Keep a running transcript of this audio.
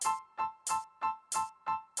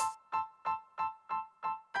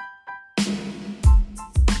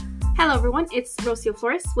Hello everyone, it's Rocio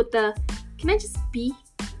Flores with the Can I Just Be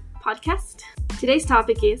podcast. Today's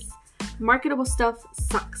topic is marketable stuff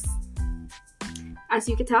sucks. As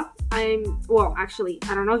you can tell, I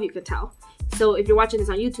don't know if you could tell. So if you're watching this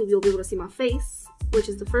on YouTube, you'll be able to see my face, which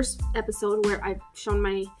is the first episode where I've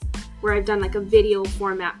done like a video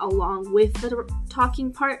format along with the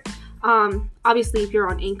talking part. Obviously, if you're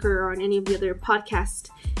on Anchor or on any of the other podcast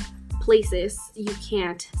places, you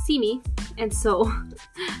can't see me. And so,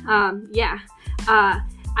 I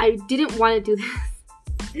didn't want to do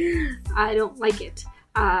this. I don't like it.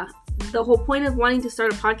 The whole point of wanting to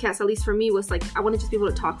start a podcast, at least for me, was like, I want to just be able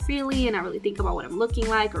to talk freely and not really think about what I'm looking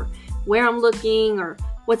like or where I'm looking or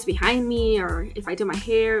what's behind me or if I do my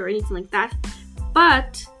hair or anything like that.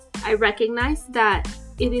 But I recognize that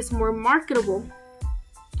it is more marketable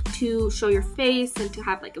to show your face and to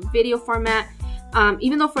have like a video format.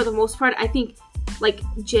 Even though for the most part, I think like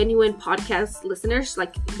genuine podcast listeners,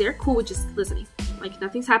 like they're cool with just listening. Like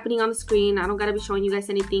nothing's happening on the screen. I don't gotta be showing you guys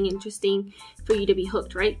anything interesting for you to be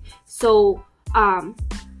hooked, right? So,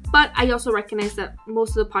 but I also recognize that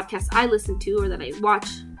most of the podcasts I listen to or that I watch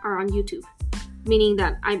are on YouTube, meaning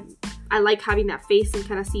that I like having that face and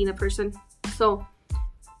kind of seeing a person. So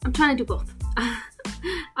I'm trying to do both.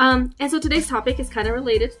 And so today's topic is kind of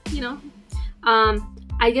related,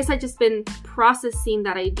 I guess I've just been processing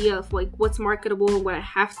that idea of like what's marketable and what I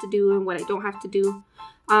have to do and what I don't have to do,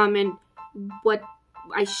 and what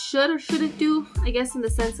I should or shouldn't do, I guess, in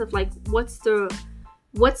the sense of like what's the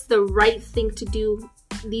right thing to do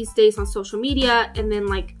these days on social media, and then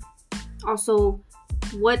like also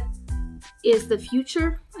what is the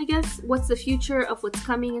future, I guess, what's the future of what's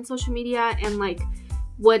coming in social media, and like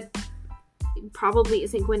what probably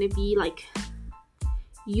isn't going to be like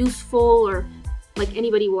useful or like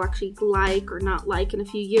anybody will actually like or not like in a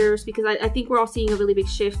few years, because I think we're all seeing a really big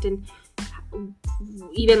shift in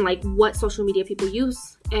even like what social media people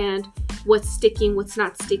use and what's sticking, what's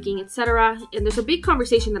not sticking, etc. And there's a big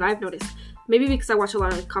conversation that I've noticed, maybe because I watch a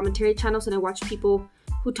lot of commentary channels and I watch people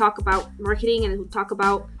who talk about marketing and who talk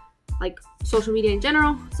about like social media in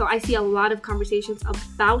general. So I see a lot of conversations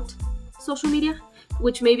about social media,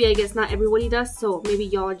 which maybe I guess not everybody does. So maybe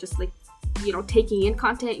y'all are just like, taking in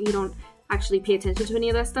content and you don't actually pay attention to any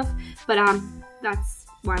of that stuff. But that's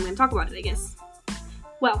why I'm going to talk about it, I guess.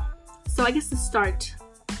 Well, so I guess to start,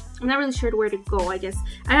 I'm not really sure where to go, I guess.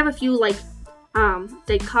 I have a few like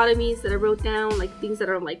dichotomies that I wrote down, like things that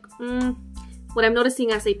are like, what I'm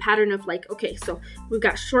noticing as a pattern of like, okay, so we've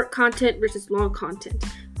got short content versus long content.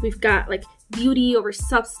 We've got like beauty over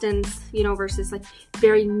substance, versus like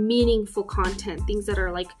very meaningful content, things that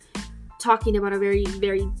are like talking about a very,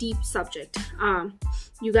 very deep subject.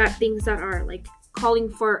 You got things that are like calling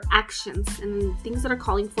for actions and things that are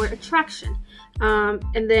calling for attraction.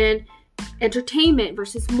 And then entertainment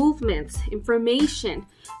versus movement, information.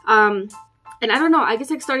 And I don't know, I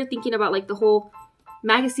guess I started thinking about like the whole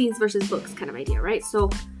magazines versus books kind of idea, right? So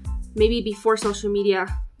maybe before social media,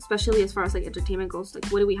 especially as far as like entertainment goes, like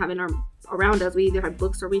what do we have around us? We either had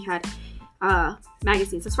books or we had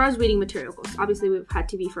magazines. As far as reading material goes, obviously we've had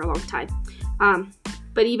TV for a long time.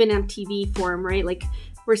 But even on TV form, right? Like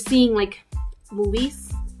we're seeing like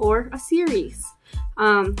movies or a series.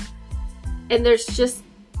 And there's just,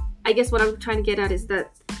 I guess what I'm trying to get at is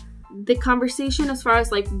that the conversation as far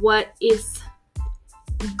as like what is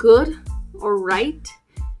good or right,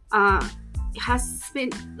 has been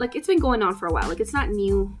like, it's been going on for a while. Like it's not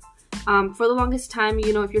new. For the longest time,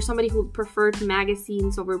 if you're somebody who preferred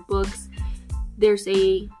magazines over books, there's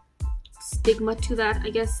a stigma to that, I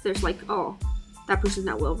guess. There's like, oh, that person's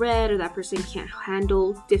not well read, or that person can't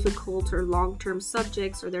handle difficult or long-term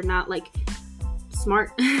subjects, or they're not like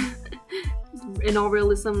smart. In all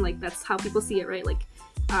realism, like that's how people see it, right? Like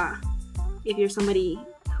if you're somebody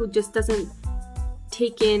who just doesn't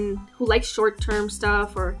take in, who likes short-term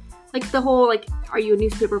stuff, or like the whole like, are you a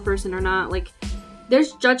newspaper person or not? Like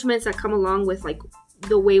there's judgments that come along with like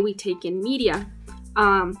the way we take in media,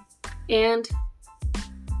 and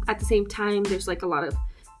at the same time there's like a lot of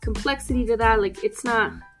complexity to that. Like it's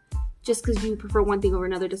not just because you prefer one thing over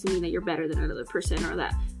another doesn't mean that you're better than another person, or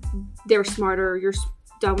that they're smarter or you're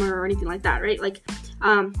dumber or anything like that, right? Like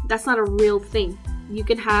that's not a real thing. You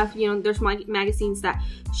can have, there's magazines that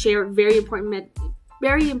share very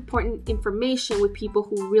important information with people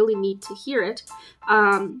who really need to hear it,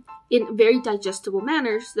 in very digestible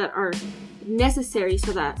manners that are necessary,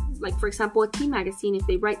 so that, like for example, a teen magazine, if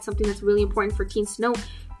they write something that's really important for teens to know,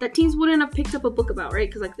 that teens wouldn't have picked up a book about, right?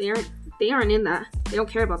 Because like they aren't in that, they don't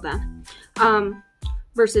care about that.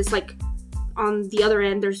 Versus like on the other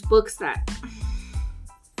end, there's books that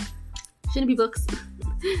shouldn't be books.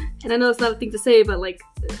 And I know it's not a thing to say, but like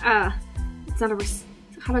it's not a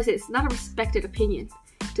how do I say this? It's not a respected opinion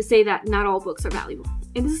to say that not all books are valuable.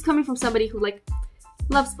 And this is coming from somebody who like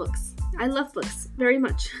loves books. I love books very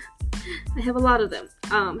much. I have a lot of them.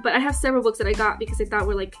 But I have several books that I got because I thought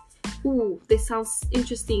were like, ooh, this sounds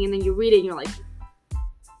interesting, and then you read it and you're like,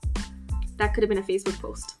 that could have been a Facebook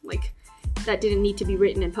post. Like, that didn't need to be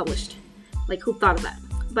written and published. Like, who thought of that?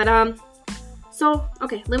 But so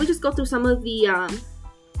okay, let me just go through some of these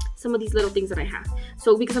little things that I have.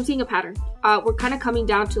 So because I'm seeing a pattern, we're kind of coming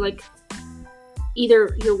down to like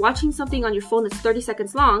either you're watching something on your phone that's 30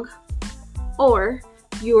 seconds long, or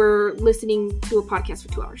you're listening to a podcast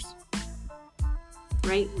for 2 hours.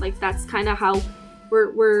 Right? Like that's kind of how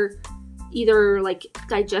we're either like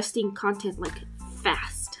digesting content like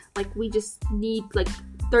fast. Like we just need like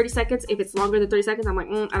 30 seconds. If it's longer than 30 seconds, I'm like,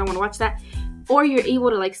 I don't want to watch that. Or you're able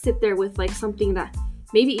to like sit there with like something that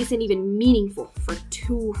maybe isn't even meaningful for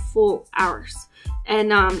 2 full hours.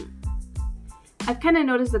 And I've kind of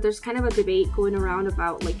noticed that there's kind of a debate going around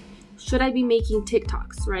about like, should I be making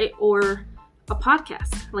TikToks, right? Or a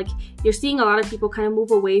podcast? Like you're seeing a lot of people kind of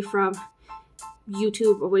move away from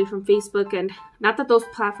YouTube, away from Facebook, and not that those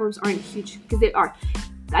platforms aren't huge, because they are.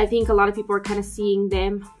 I think a lot of people are kind of seeing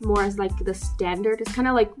them more as like the standard. It's kind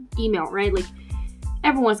of like email, right? Like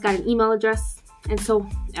everyone's got an email address, and so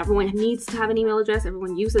everyone needs to have an email address.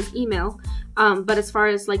 Everyone uses email. But as far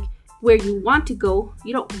as like where you want to go,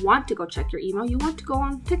 you don't want to go check your email. You want to go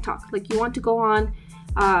on TikTok. Like you want to go on,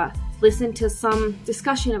 listen to some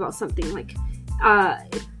discussion about something. Like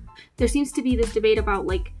there seems to be this debate about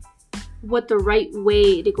like what the right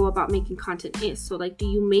way to go about making content is. So like, do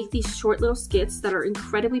you make these short little skits that are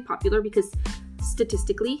incredibly popular, because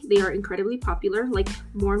statistically they are incredibly popular. Like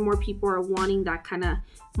more and more people are wanting that kind of,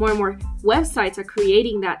 more and more websites are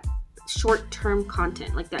creating that short-term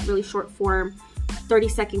content, like that really short form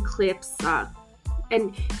 30-second clips.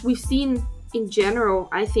 And we've seen in general,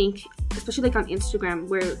 I think, especially like on Instagram,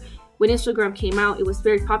 where when Instagram came out, it was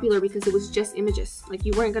very popular because it was just images. Like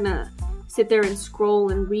you weren't gonna sit there and scroll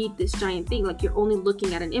and read this giant thing. Like you're only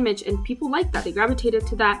looking at an image, and people like that. They gravitated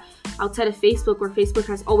to that outside of Facebook, where Facebook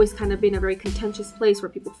has always kind of been a very contentious place where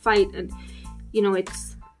people fight. And you know,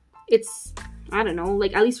 it's I don't know,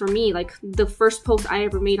 like at least for me, like the first post I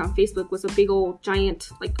ever made on Facebook was a big old giant,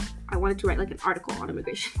 like I wanted to write like an article on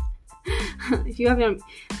immigration. If you haven't,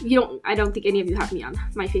 I don't think any of you have me on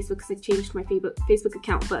my Facebook, because I changed my Facebook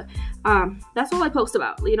account. But that's all I post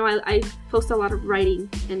about. You know, I post a lot of writing,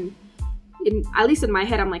 and at least in my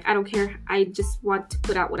head, I'm like, I don't care. I just want to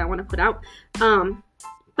put out what I want to put out.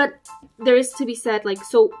 But there is to be said, like,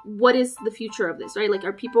 so what is the future of this, right? Like,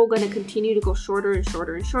 are people going to continue to go shorter and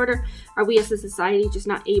shorter and shorter? Are we as a society just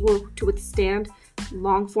not able to withstand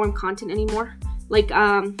long form content anymore? Like,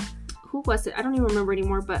 who was it? I don't even remember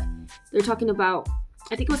anymore, but they're talking about,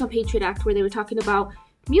 I think it was on Patriot Act, where they were talking about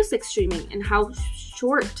music streaming and how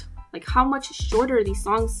short, like how much shorter these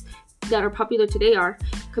songs that are popular today are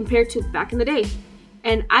compared to back in the day.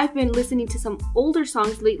 And I've been listening to some older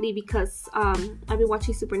songs lately because I've been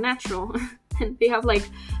watching Supernatural, and they have like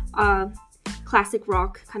classic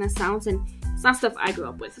rock kind of sounds, and it's not stuff I grew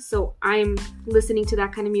up with. So I'm listening to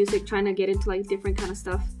that kind of music, trying to get into like different kind of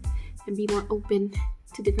stuff and be more open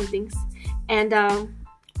to different things. And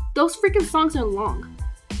those freaking songs are long.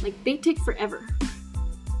 Like they take forever.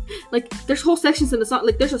 Like there's whole sections in the song.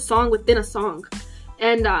 Like there's a song within a song.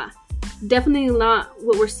 And definitely not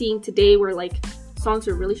what we're seeing today, where like songs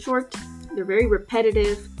are really short, they're very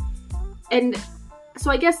repetitive. And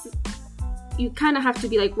so I guess you kind of have to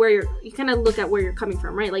be like you kind of look at where you're coming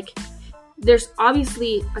from, right? Like there's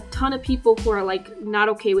obviously a ton of people who are like not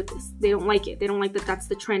okay with this. They don't like it. They don't like that that's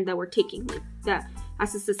the trend that we're taking. Like that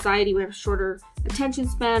as a society, we have a shorter attention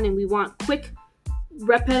span, and we want quick,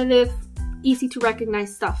 repetitive, easy to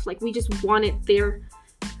recognize stuff. Like we just want it there,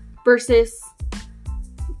 versus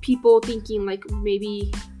people thinking like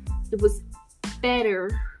maybe it was better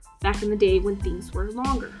back in the day when things were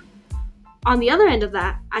longer. On the other end of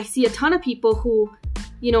that, I see a ton of people who,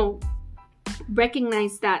 you know,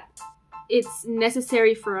 recognize that it's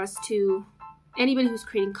necessary for us to, anybody who's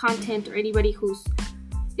creating content, or anybody who's,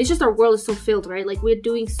 it's just our world is so filled, right? Like we're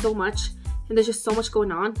doing so much, and there's just so much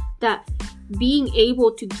going on, that being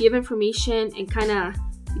able to give information and kind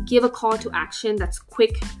of give a call to action that's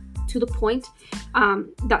quick, to the point,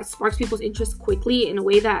 that sparks people's interest quickly in a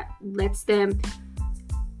way that lets them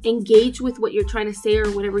engage with what you're trying to say or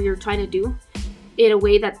whatever you're trying to do in a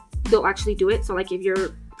way that they'll actually do it. So like if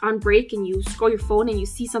you're on break and you scroll your phone and you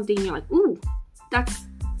see something and you're like, ooh,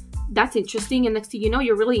 that's interesting, and next thing you know,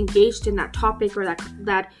 you're really engaged in that topic or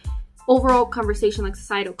that overall conversation, like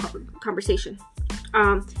societal conversation.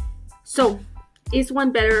 So is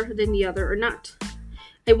one better than the other or not?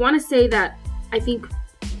 I want to say that I think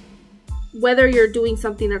whether you're doing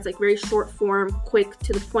something that's like very short form, quick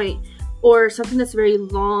to the point, or something that's very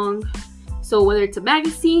long, so whether it's a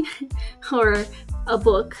magazine or a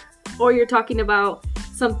book, or you're talking about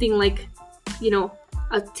something like,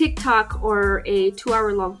 a TikTok or a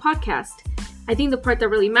 2-hour long podcast, I think the part that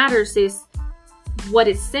really matters is what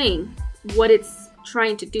it's saying, what it's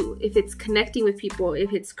trying to do. If it's connecting with people,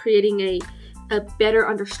 if it's creating a better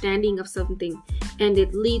understanding of something, and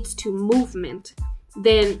it leads to movement,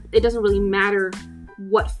 then it doesn't really matter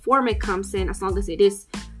what form it comes in, as long as it is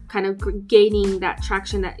kind of gaining that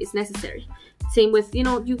traction that is necessary. Same with,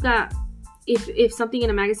 you've got, if something in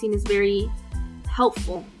a magazine is very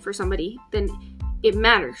helpful for somebody, then it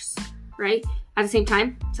matters, right? At the same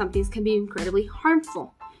time, some things can be incredibly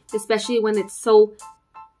harmful, especially when it's so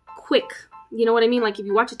quick. You know what I mean? Like if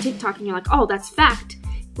you watch a TikTok and you're like, oh, that's fact,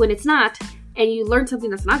 when it's not, and you learn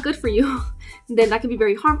something that's not good for you, then that can be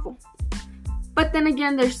very harmful. But then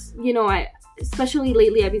again, there's, especially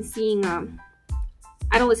lately, I've been seeing,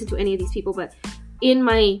 I don't listen to any of these people, but in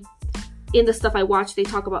the stuff I watch, they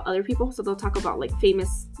talk about other people. So they'll talk about like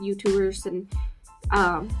famous YouTubers, and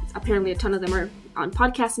apparently a ton of them are on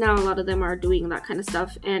podcasts now. A lot of them are doing that kind of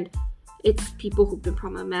stuff, and it's people who've been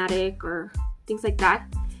problematic or things like that.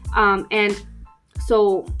 And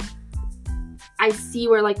so I see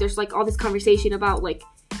where like there's like all this conversation about like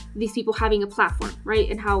these people having a platform, right?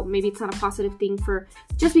 And how maybe it's not a positive thing for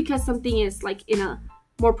just because something is like in a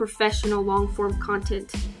more professional long form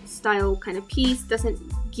content style kind of piece doesn't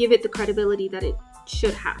give it the credibility that it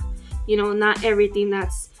should have. Not everything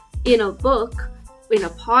that's in a book, in a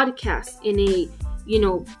podcast, in a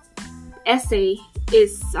essay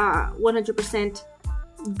is 100%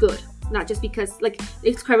 good. Not just because like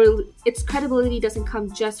its credibility doesn't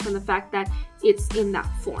come just from the fact that it's in that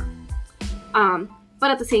form. But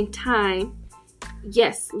at the same time,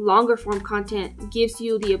 yes, longer form content gives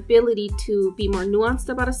you the ability to be more nuanced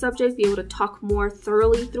about a subject, be able to talk more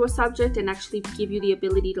thoroughly through a subject, and actually give you the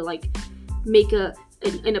ability to like make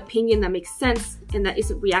an opinion that makes sense and that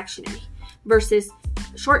isn't reactionary. Versus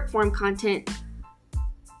short form content,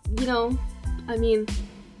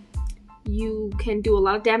 you can do a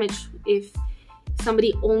lot of damage if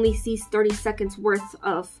somebody only sees 30 seconds worth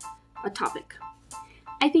of a topic.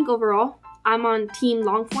 I think overall, I'm on team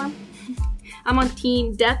long form. I'm on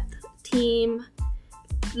team depth, team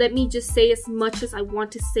let me just say as much as I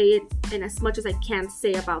want to say it and as much as I can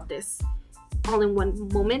say about this all in one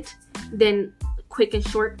moment, then quick and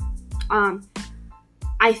short.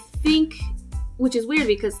 I think, which is weird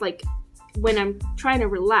because like when I'm trying to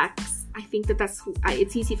relax, I think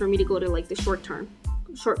it's easy for me to go to like the short form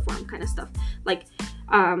kind of stuff. Like,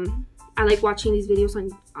 I like watching these videos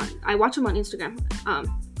I watch them on Instagram,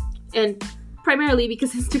 and primarily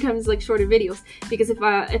because Instagram is like shorter videos, because if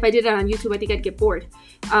I did it on YouTube, I think I'd get bored.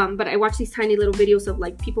 But I watch these tiny little videos of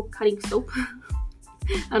like people cutting soap.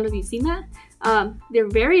 I don't know if you've seen that. They're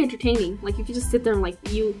very entertaining. Like you can just sit there and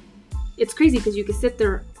it's crazy because you can sit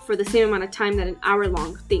there for the same amount of time that an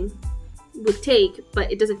hour-long thing would take,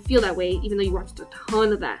 but it doesn't feel that way, even though you watched a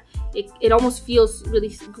ton of that. It almost feels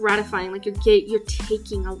really gratifying, like you're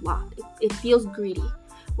taking a lot. It feels greedy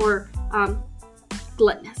or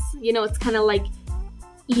gluttonous. It's kind of like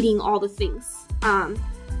eating all the things.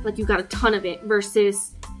 Like you got a ton of it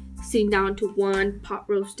versus sitting down to one pot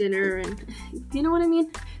roast dinner, and you know what I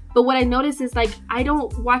mean? But what I notice is like I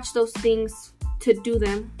don't watch those things to do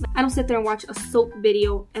them. I don't sit there and watch a soap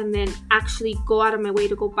video and then actually go out of my way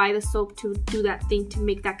to go buy the soap to do that thing, to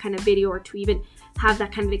make that kind of video, or to even have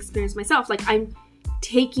that kind of experience myself. Like I'm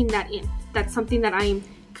taking that in. That's something that I am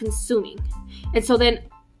consuming. And so then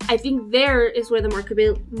I think there is where the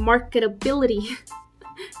marketability,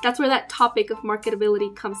 that's where that topic of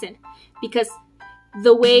marketability comes in. Because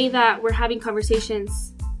the way that we're having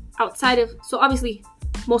conversations outside of, so obviously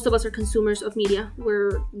most of us are consumers of media.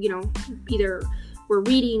 We're, either we're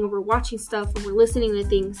reading or we're watching stuff or we're listening to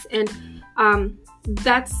things. And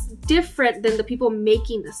that's different than the people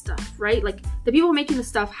making the stuff, right? Like the people making the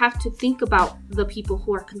stuff have to think about the people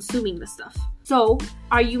who are consuming the stuff. So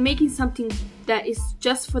are you making something that is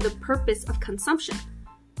just for the purpose of consumption?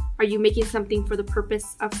 Are you making something for the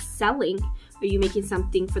purpose of selling? Are you making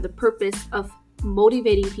something for the purpose of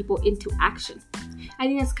motivating people into action? I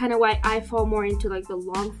think that's kind of why I fall more into like the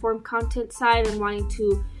long form content side and wanting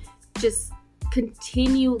to just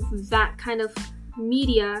continue that kind of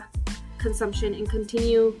media consumption and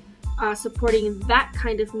continue supporting that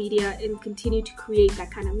kind of media and continue to create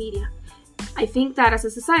that kind of media. I think that as a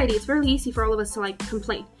society, it's really easy for all of us to like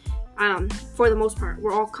complain. For the most part,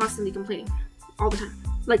 we're all constantly complaining all the time.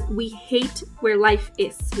 Like, we hate where life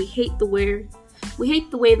is. We hate the way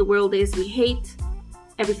the world is. We hate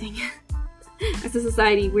everything. As a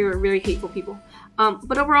society, we're very hateful people.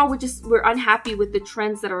 But overall, we're unhappy with the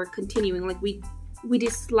trends that are continuing. Like, we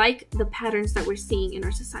dislike the patterns that we're seeing in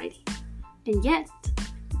our society. And yet,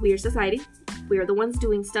 we are society. We are the ones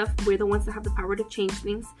doing stuff. We're the ones that have the power to change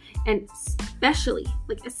things. And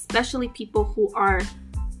especially people who are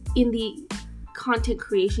in the content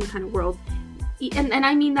creation kind of world. And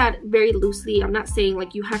I mean that very loosely. I'm not saying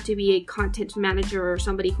like you have to be a content manager or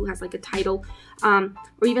somebody who has like a title, or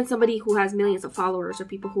even somebody who has millions of followers, or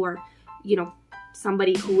people who are,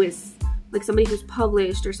 somebody who's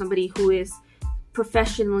published, or somebody who is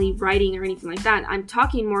professionally writing or anything like that. I'm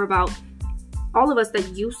talking more about all of us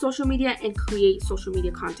that use social media and create social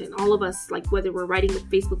media content. All of us, like whether we're writing a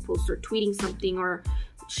Facebook post or tweeting something or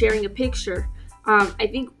sharing a picture. I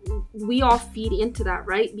think we all feed into that,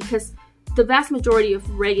 right? Because the vast majority of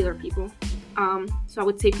regular people, so I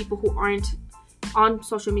would say people who aren't on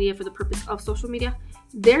social media for the purpose of social media,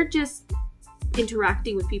 they're just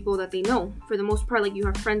interacting with people that they know. For the most part, like you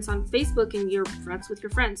have friends on Facebook and you're friends with your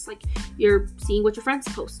friends. Like you're seeing what your friends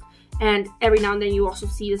post. And every now and then you also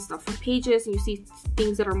see the stuff from pages and you see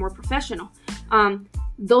things that are more professional.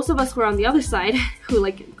 Those of us who are on the other side, who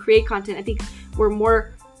like create content, I think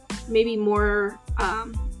we're maybe more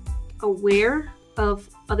aware of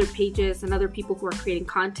other pages and other people who are creating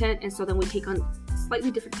content, and so then we take on a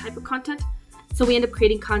slightly different type of content. So we end up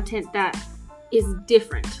creating content that is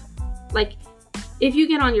different. Like if you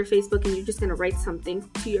get on your Facebook and you're just going to write something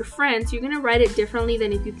to your friends, you're going to write it differently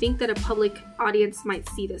than if you think that a public audience might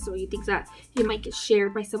see this, or you think that it might get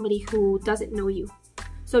shared by somebody who doesn't know you.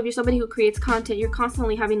 So if you're somebody who creates content, you're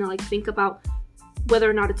constantly having to like think about whether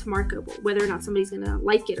or not it's marketable, whether or not somebody's gonna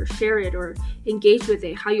like it or share it or engage with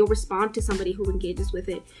it, how you'll respond to somebody who engages with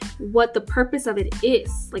it, what the purpose of it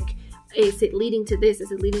is. Like, is it leading to this?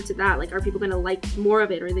 Is it leading to that? Like, are people gonna like more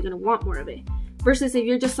of it, or are they gonna want more of it? Versus if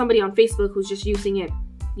you're just somebody on Facebook who's just using it,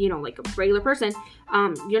 like a regular person,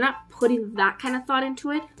 you're not putting that kind of thought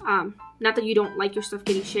into it. Not that you don't like your stuff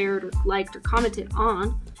getting shared or liked or commented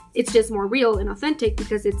on. It's just more real and authentic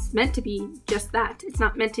because it's meant to be just that. It's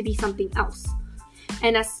not meant to be something else.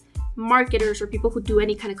 And as marketers or people who do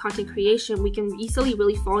any kind of content creation, we can easily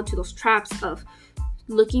really fall into those traps of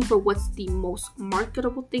looking for what's the most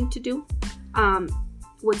marketable thing to do.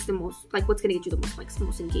 What's going to get you the most likes,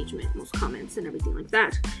 most engagement, most comments, and everything like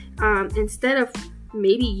that. Instead of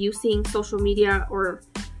maybe using social media or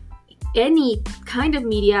any kind of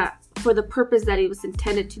media for the purpose that it was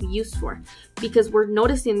intended to be used for. Because we're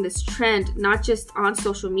noticing this trend, not just on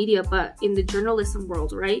social media, but in the journalism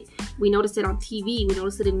world, right? We notice it on TV, we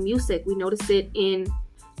notice it in music, we notice it in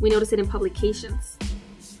publications.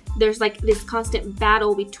 There's like this constant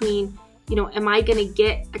battle between, am I gonna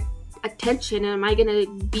get attention, and am I gonna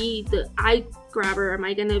be the eye grabber? Am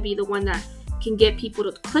I gonna be the one that can get people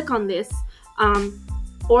to click on this?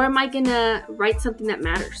 Or am I gonna write something that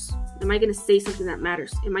matters? Am I going to say something that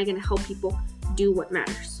matters? Am I going to help people do what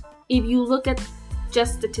matters? If you look at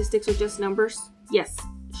just statistics or just numbers, yes,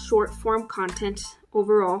 short form content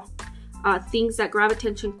overall, things that grab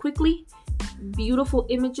attention quickly, beautiful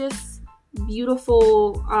images,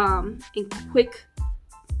 beautiful and quick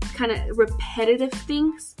kind of repetitive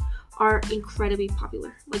things are incredibly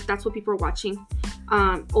popular. Like that's what people are watching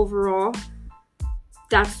overall.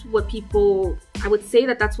 That's what I would say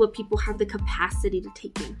that's what people have the capacity to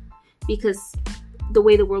take in. Because the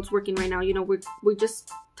way the world's working right now, we're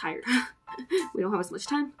just tired. We don't have as much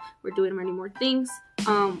time. We're doing many more things.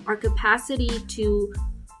 Our capacity to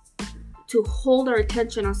hold our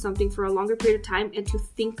attention on something for a longer period of time and to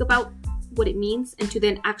think about what it means and to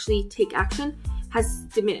then actually take action has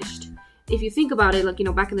diminished. If you think about it, like,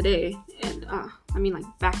 back in the day, and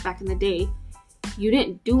back in the day, you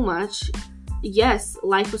didn't do much. Yes,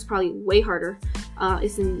 life was probably way harder.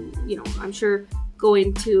 I'm sure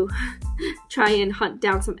going to try and hunt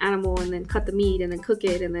down some animal and then cut the meat and then cook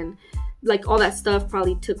it, and then like all that stuff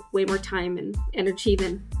probably took way more time and energy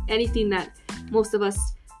than anything that most of us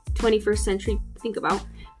 21st century think about.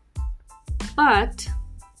 But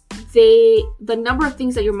the number of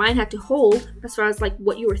things that your mind had to hold as far as like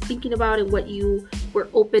what you were thinking about and what you were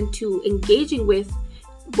open to engaging with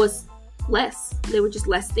was less. There were just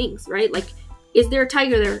less things, right? Like, is there a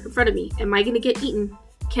tiger there in front of me? Am I gonna get eaten?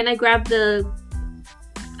 Can I grab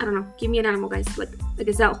give me an animal, guys, like a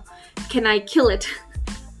gazelle. Can I kill it?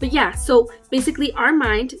 But yeah, so basically our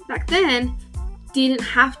mind back then didn't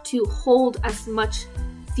have to hold as much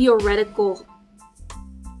theoretical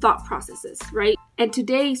thought processes, right? And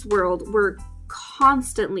today's world, we're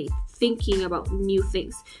constantly thinking about new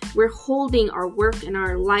things. We're holding our work and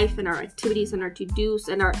our life and our activities and our to-dos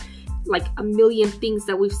and our like a million things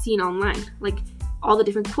that we've seen online, like all the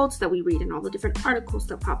different quotes that we read and all the different articles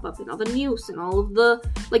that pop up and all the news and all of the,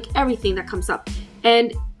 like everything that comes up.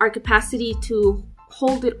 And our capacity to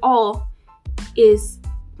hold it all is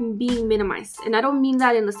being minimized. And I don't mean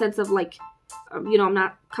that in the sense of like, I'm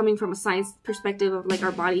not coming from a science perspective of like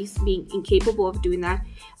our bodies being incapable of doing that.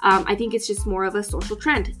 I think it's just more of a social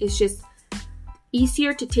trend. It's just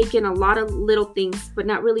easier to take in a lot of little things, but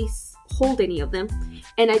not really hold any of them.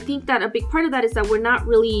 And I think that a big part of that is that we're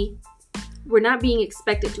not being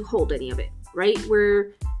expected to hold any of it, right?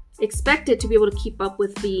 We're expected to be able to keep up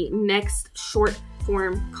with the next short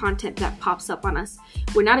form content that pops up on us.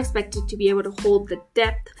 We're not expected to be able to hold the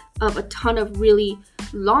depth of a ton of really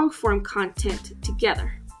long form content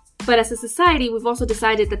together. But as a society, we've also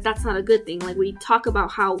decided that that's not a good thing. Like, we talk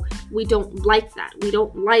about how we don't like that. We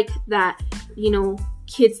don't like that,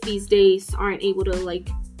 kids these days aren't able to like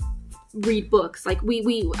read books. Like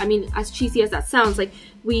I mean, as cheesy as that sounds, like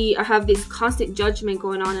we have this constant judgment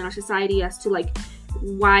going on in our society as to like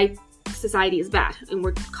why society is bad. And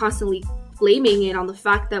we're constantly blaming it on the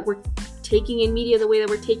fact that we're taking in media the way that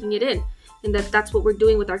we're taking it in. And that's what we're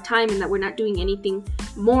doing with our time, and that we're not doing anything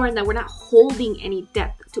more, and that we're not holding any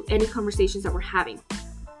depth to any conversations that we're having.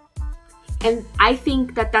 And I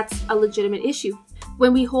think that that's a legitimate issue.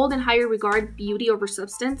 When we hold in higher regard beauty over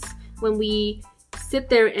substance, when we sit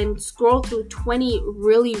there and scroll through 20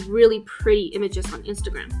 really, really pretty images on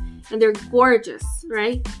Instagram, and they're gorgeous,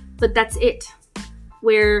 right? But that's it.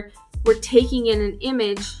 Where we're taking in an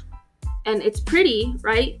image and it's pretty,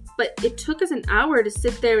 right? But it took us an hour to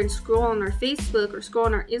sit there and scroll on our Facebook or scroll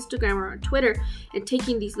on our Instagram or our Twitter and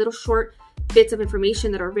taking these little short bits of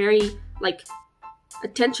information that are very like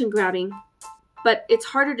attention grabbing. But it's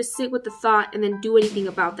harder to sit with the thought and then do anything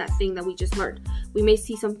about that thing that we just learned. We may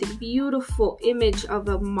see something beautiful image of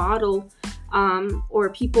a model or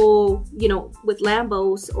people, with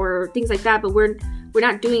Lambos or things like that, but we're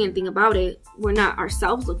not doing anything about it. We're not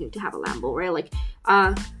ourselves looking to have a Lambo, right? Like,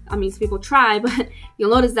 some people try, but you'll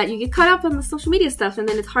notice that you get caught up on the social media stuff, and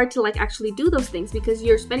then it's hard to like actually do those things because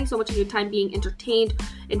you're spending so much of your time being entertained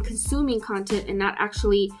and consuming content and not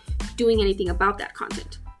actually doing anything about that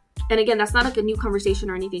content. And again, that's not like a new conversation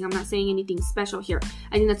or anything. I'm not saying anything special here.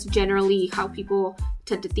 I think that's generally how people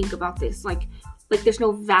tend to think about this. Like there's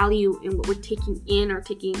no value in what we're taking in or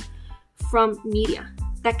taking from media.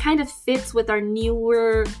 That kind of fits with our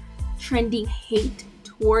newer trending hate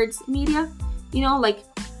towards media.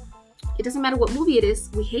 It doesn't matter what movie it is,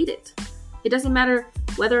 we hate it. It doesn't matter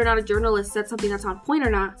whether or not a journalist said something that's on point or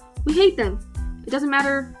not, we hate them. It doesn't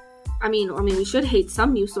matter. I mean, we should hate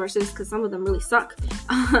some news sources because some of them really suck.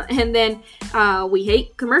 And then we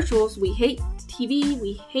hate commercials, we hate TV,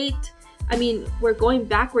 we're going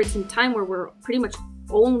backwards in time where we're pretty much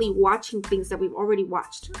only watching things that we've already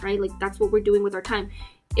watched, right? Like, that's what we're doing with our time.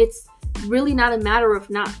 It's really not a matter of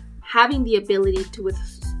not having the ability to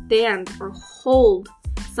withstand or hold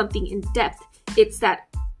something in depth. It's that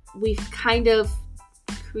we've kind of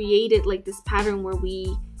created like this pattern where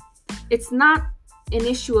it's not an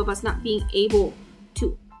issue of us not being able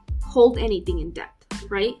to hold anything in depth,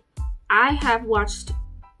 right? I have watched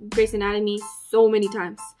Grey's Anatomy so many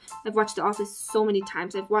times. I've watched The Office so many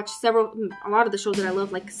times. I've watched a lot of the shows that I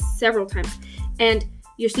love like several times. And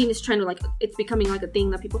you're seeing this trend of it's becoming like a thing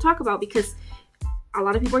that people talk about because a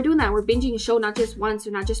lot of people are doing that. We're binging a show not just once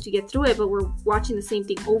or not just to get through it, but we're watching the same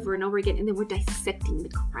thing over and over again, and then we're dissecting the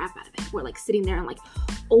crap out of it. We're like sitting there and like,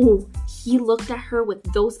 oh, he looked at her with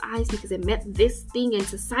those eyes because it meant this thing, and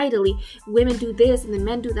societally women do this and then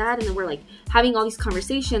men do that, and then we're like having all these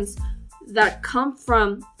conversations that come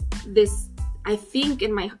from this. I think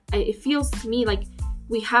it feels to me like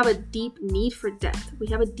we have a deep need for depth. We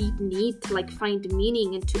have a deep need to like find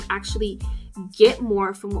meaning and to actually get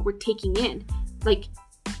more from what we're taking in. Like,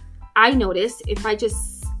 I notice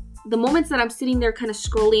the moments that I'm sitting there kind of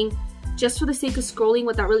scrolling just for the sake of scrolling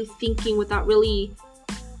without really thinking, without really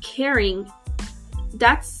caring,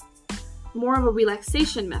 that's more of a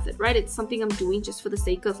relaxation method, right? It's something I'm doing just for the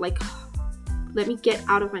sake of like, let me get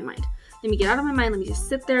out of my mind. Let me get out of my mind. Let me just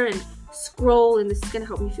sit there and scroll, and this is going to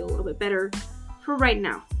help me feel a little bit better for right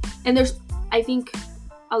now. And there's, I think,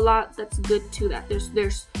 a lot that's good to that.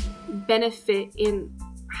 There's benefit in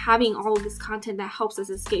having all of this content that helps us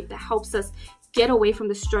escape, that helps us get away from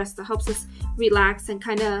the stress, that helps us relax and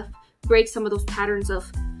kind of break some of those patterns of,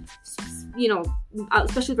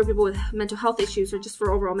 especially for people with mental health issues or just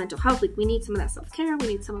for overall mental health. Like, we need some of that self-care. We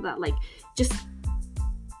need some of that, like, just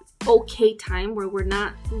okay time where we're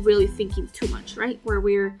not really thinking too much, right? Where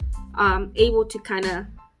we're able to kind of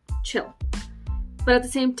chill. But at the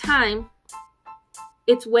same time,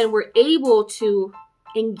 it's when we're able to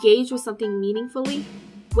engage with something meaningfully,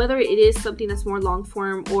 whether it is something that's more long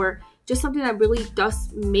form or just something that really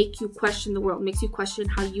does make you question the world, makes you question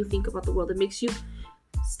how you think about the world. It makes you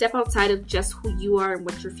step outside of just who you are and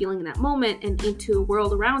what you're feeling in that moment and into the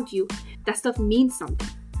world around you. That stuff means something.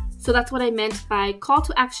 So that's what I meant by call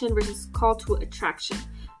to action versus call to attraction.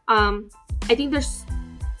 I think there's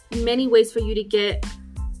many ways for you to get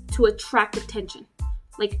to attract attention.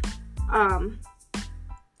 Like,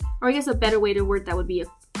 or I guess a better way to word that would be,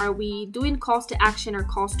 are we doing calls to action or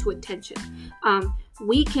calls to attention?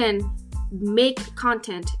 We can make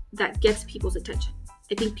content that gets people's attention.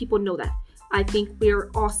 I think people know that. I think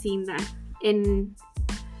we're all seeing that in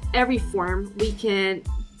every form. We can,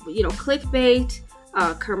 clickbait,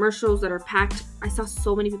 commercials that are packed. I saw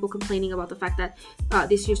so many people complaining about the fact that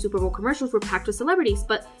this year's Super Bowl commercials were packed with celebrities.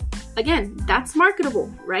 But again, that's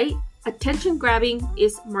marketable, right? Attention grabbing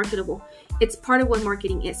is marketable. It's part of what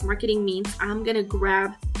marketing is. Marketing means I'm going to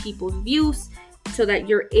grab people's views so that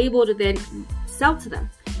you're able to then sell to them.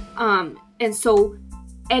 And so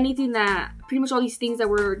anything that, pretty much all these things that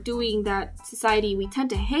we're doing that society we tend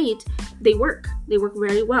to hate, they work. They work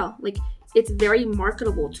very well. Like, it's very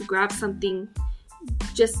marketable to grab something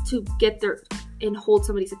just to get there and hold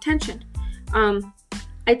somebody's attention. I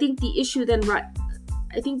think the issue then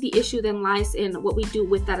lies in what we do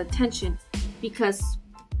with that attention, because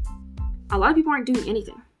a lot of people aren't doing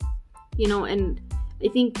anything, and I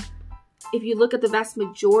think if you look at the vast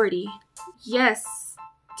majority, yes,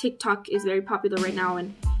 TikTok is very popular right now,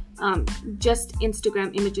 and just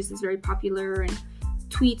Instagram images is very popular, and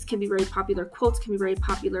tweets can be very popular, quotes can be very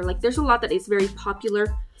popular. Like, there's a lot that is very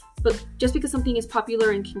popular, but just because something is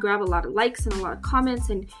popular and can grab a lot of likes and a lot of comments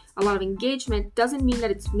and a lot of engagement doesn't mean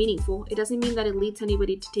that it's meaningful. It doesn't mean that it leads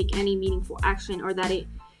anybody to take any meaningful action or that it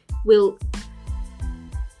will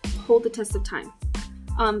hold the test of time.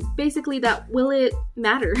 Basically, that will it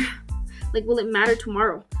matter? Like, will it matter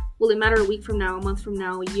tomorrow? Will it matter a week from now, a month from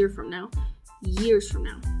now, a year from now, years from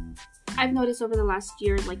now? I've noticed over the last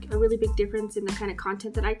year, like, a really big difference in the kind of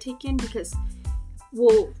content that I take in, because,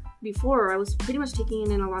 before I was pretty much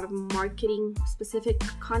taking in a lot of marketing specific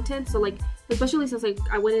content. So, like, especially since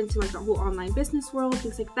I went into like the whole online business world,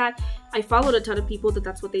 things like that, I followed a ton of people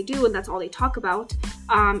that's what they do and that's all they talk about.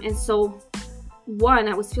 And so,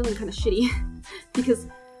 I was feeling kind of shitty because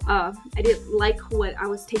I didn't like what I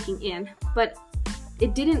was taking in, but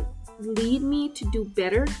it didn't lead me to do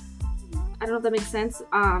better. I don't know if that makes sense.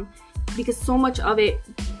 Because so much of it,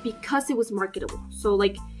 because it was marketable. So,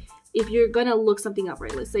 like, if you're gonna look something up,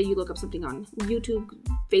 right? Let's say you look up something on YouTube,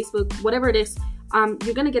 Facebook, whatever it is,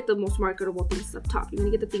 you're gonna get the most marketable things up top. You're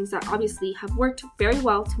gonna get the things that obviously have worked very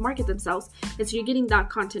well to market themselves, and so you're getting that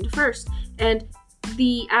content first. And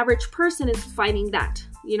the average person is finding that.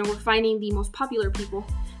 We're finding the most popular people,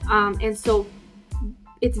 and so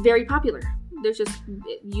it's very popular. There's just,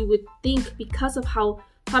 you would think because of how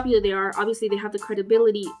popular they are, obviously they have the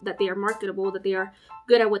credibility that they are marketable, that they are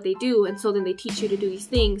good at what they do, and so then they teach you to do these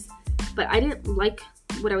things. But I didn't like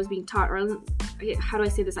what I was being taught, or how do I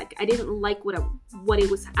say this? Like, I didn't like what it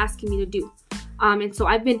was asking me to do, and so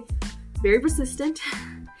I've been very persistent.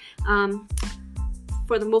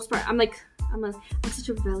 For the most part, I'm such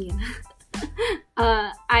a rebellion.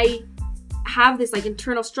 I have this like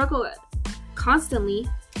internal struggle constantly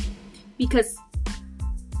because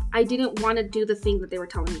I didn't want to do the thing that they were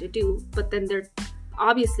telling me to do, but then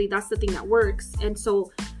obviously that's the thing that works. And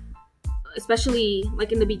so, especially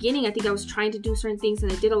like in the beginning, I think I was trying to do certain things,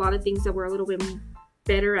 and I did a lot of things that were a little bit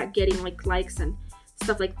better at getting like likes and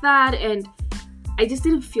stuff like that, and I just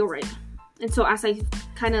didn't feel right. And so as I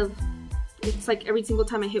kind of, it's like every single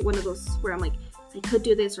time I hit one of those where I'm like, I could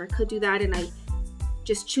do this or I could do that, and I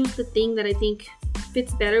just choose the thing that I think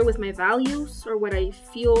fits better with my values or what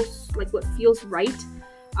feels right.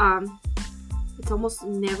 It's almost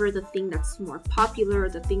never the thing that's more popular or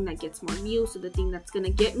the thing that gets more views or the thing that's gonna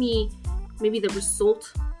get me maybe the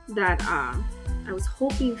result that I was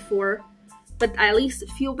hoping for, but I at least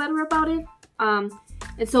feel better about it. And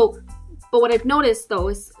so, but what I've noticed though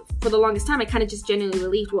is, for the longest time, I kind of just genuinely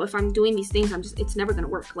believed, well, if I'm doing these things, it's never gonna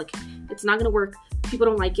work. Like, it's not gonna work. People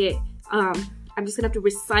don't like it. I'm just gonna have to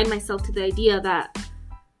resign myself to the idea that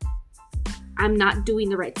I'm not doing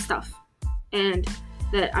the right stuff, and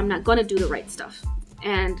that I'm not gonna do the right stuff.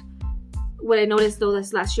 And what I noticed though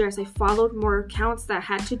this last year is I followed more accounts that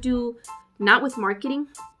had to do not with marketing,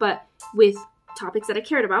 but with topics that I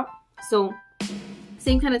cared about. So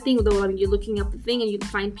same kind of thing though. I mean, you're looking up the thing and you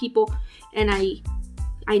find people, and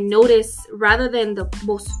I notice rather than the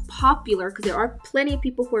most popular, because there are plenty of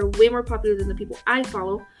people who are way more popular than the people I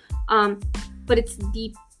follow, But it's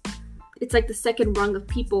like the second rung of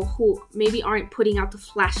people who maybe aren't putting out the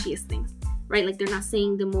flashiest thing, right? Like they're not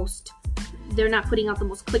putting out the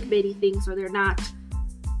most clickbaity things, or they're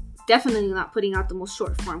definitely not putting out the most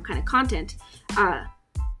short form kind of content.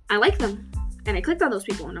 I like them, and I clicked on those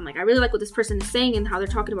people, and I'm like, I really like what this person is saying and how they're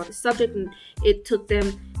talking about this subject, and it took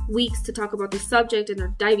them weeks to talk about this subject, and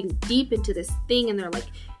they're diving deep into this thing, and they're like,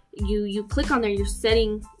 you click on there, you're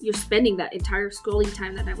spending that entire scrolling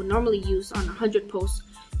time that I would normally use on 100 posts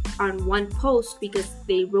on one post because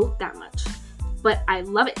they wrote that much. But I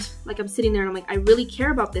love it. Like, I'm sitting there and I'm like, I really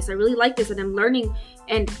care about this. I really like this, and I'm learning,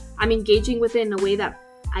 and I'm engaging with it in a way that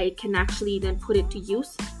I can actually then put it to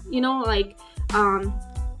use. Like,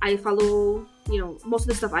 I follow, most of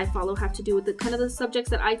the stuff I follow have to do with the kind of the subjects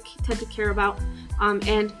that I tend to care about.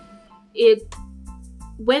 And it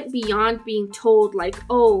went beyond being told, like,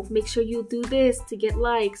 oh, make sure you do this to get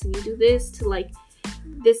likes, and you do this to like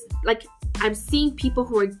this. Like, I'm seeing people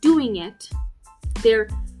who are doing it. They're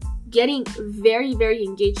getting very, very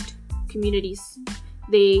engaged communities.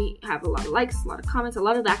 They have a lot of likes, a lot of comments, a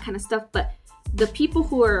lot of that kind of stuff. But the people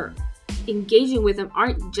who are engaging with them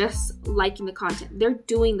aren't just liking the content. They're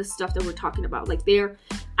doing the stuff that we're talking about. Like, they're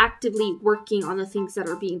actively working on the things that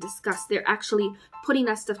are being discussed. They're actually putting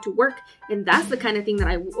that stuff to work. And that's the kind of thing that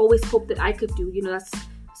I always hoped that I could do. That's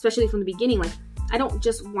especially from the beginning. Like, I don't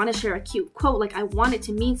just want to share a cute quote. Like, I want it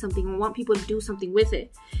to mean something. I want people to do something with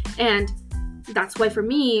it. And that's why for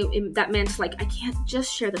me, that meant, like, I can't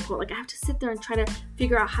just share the quote. Like, I have to sit there and try to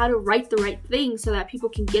figure out how to write the right thing so that people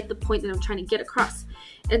can get the point that I'm trying to get across.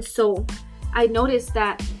 And so I noticed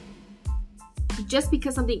that just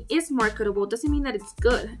because something is marketable doesn't mean that it's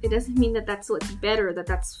good. It doesn't mean that that's what's better,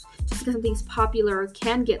 that's just because something's popular or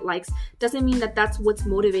can get likes, doesn't mean that that's what's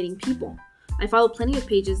motivating people. I follow plenty of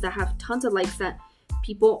pages that have tons of likes that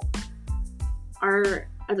people are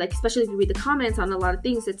like, especially if you read the comments on a lot of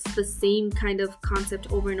things, it's the same kind of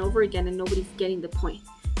concept over and over again, and nobody's getting the point.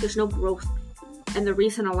 There's no growth. And the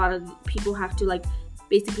reason a lot of people have to, like,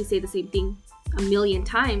 basically say the same thing a million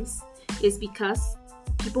times is because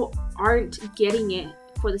people aren't getting it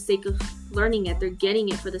for the sake of learning it. They're getting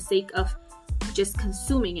it for the sake of just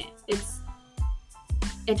consuming it. It's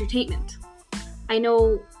entertainment. I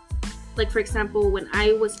know, like, for example, when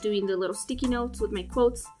I was doing the little sticky notes with my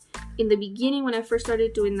quotes, in the beginning, when I first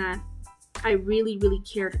started doing that, I really, really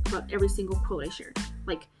cared about every single quote I shared.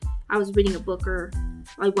 Like, I was reading a book or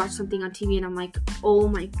I watched something on TV and I'm like, oh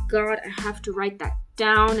my God, I have to write that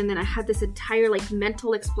down. And then I had this entire, like,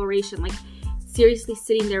 mental exploration, like, seriously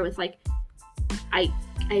sitting there with, like,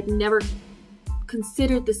 I've never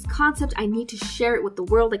considered this concept. I need to share it with the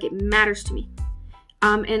world. Like, it matters to me.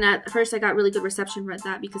 And at first I got really good reception with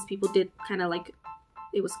that because people did kind of, like,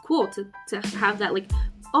 it was cool to have that, like,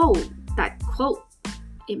 oh, that quote,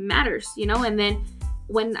 it matters, And then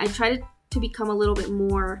when I tried to become a little bit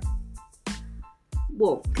more,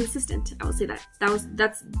 consistent, I would say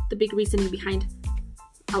that's the big reasoning behind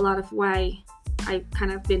a lot of why I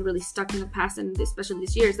kind of been really stuck in the past, and especially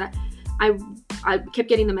this year, is that I kept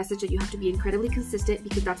getting the message that you have to be incredibly consistent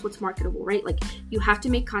because that's what's marketable, right? Like, you have to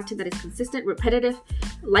make content that is consistent, repetitive,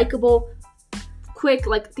 likable, quick,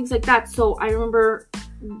 like, things like that. So I remember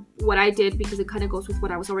what I did, because it kind of goes with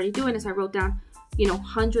what I was already doing, is I wrote down,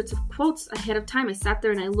 hundreds of quotes ahead of time. I sat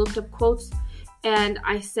there and I looked up quotes, and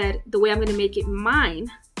I said, the way I'm going to make it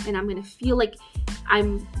mine, and I'm going to feel like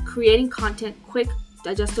I'm creating content quick,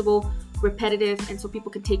 digestible, repetitive, and so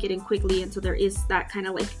people can take it in quickly, and so there is that kind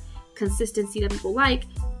of, like, consistency that people like,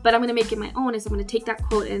 but I'm going to make it my own. Is I'm going to take that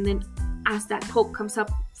quote, and then as that quote comes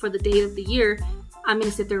up for the day of the year, I'm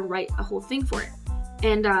going to sit there and write a whole thing for it.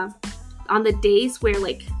 And on the days where,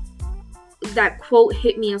 like, that quote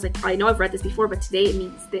hit me, I was like, I know I've read this before, but today it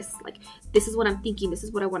means this. Like, this is what I'm thinking. This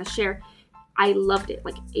is what I want to share. I loved it.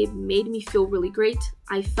 Like, it made me feel really great.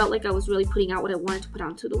 I felt like I was really putting out what I wanted to put out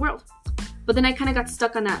into the world. But then I kind of got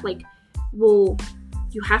stuck on that, like, well,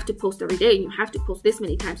 you have to post every day, and you have to post this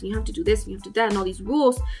many times, and you have to do this, and you have to do that, and all these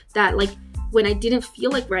rules that, like, when I didn't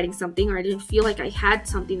feel like writing something, or I didn't feel like I had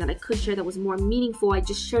something that I could share that was more meaningful, I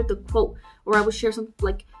just shared the quote, or I would share some,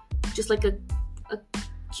 like, just like a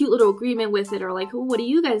cute little agreement with it, or like, oh, what do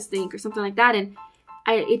you guys think, or something like that. And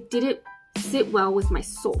it didn't sit well with my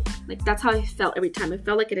soul. Like, that's how I felt every time. It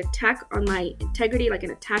felt like an attack on my integrity, like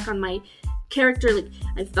an attack on my character. Like,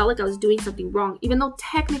 I felt like I was doing something wrong, even though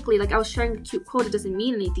technically, like, I was sharing a cute quote. It doesn't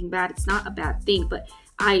mean anything bad. It's not a bad thing, but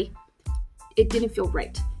it didn't feel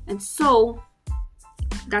right. And so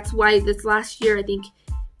that's why this last year, I think,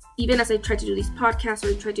 even as I tried to do these podcasts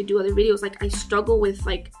or I tried to do other videos, like, I struggle with,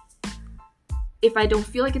 like, if I don't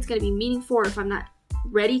feel like it's going to be meaningful, or if I'm not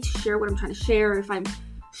ready to share what I'm trying to share, or if I'm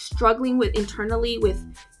struggling with internally with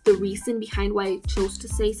the reason behind why I chose to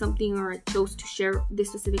say something or I chose to share this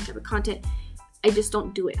specific type of content, I just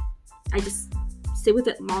don't do it. I just sit with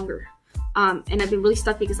it longer. And I've been really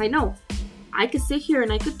stuck because I know I could sit here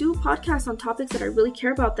and I could do podcasts on topics that I really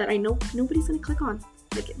care about that I know nobody's going to click on.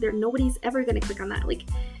 Like, nobody's ever going to click on that. Like,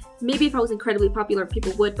 maybe if I was incredibly popular,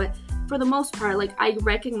 people would, but for the most part, like, I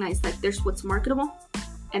recognize that there's what's marketable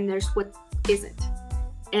and there's what isn't.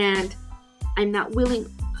 And I'm not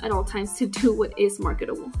willing at all times to do what is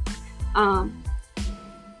marketable. I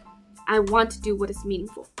want to do what is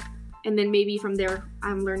meaningful. And then maybe from there,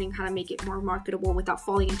 I'm learning how to make it more marketable without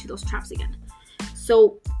falling into those traps again.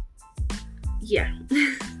 So, yeah.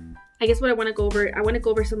 I guess what I want to go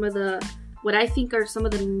over some of what I think are some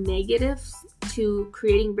of the negatives to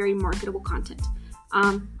creating very marketable content.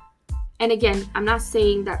 And again, I'm not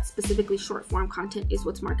saying that specifically short form content is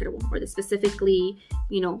what's marketable, or that specifically,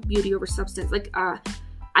 beauty over substance. Like,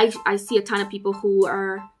 I see a ton of people who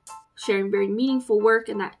are sharing very meaningful work,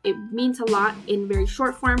 and that it means a lot in very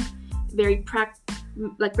short form, very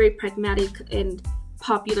pragmatic and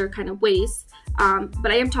popular kind of ways.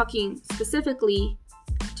 But I am talking specifically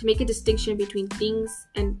to make a distinction between things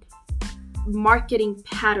and marketing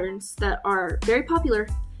patterns that are very popular,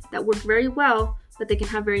 that work very well, but they can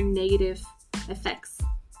have very negative effects.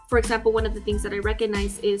 For example, one of the things that I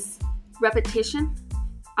recognize is repetition.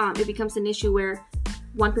 It becomes an issue where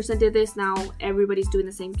one person did this, now everybody's doing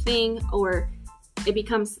the same thing, or it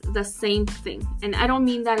becomes the same thing. And I don't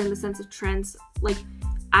mean that in the sense of trends. Like,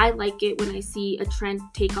 I like it when I see a trend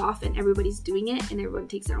take off and everybody's doing it and everyone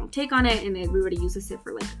takes their own take on it and everybody uses it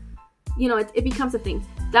for, like, it becomes a thing.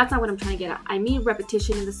 That's not what I'm trying to get at. I mean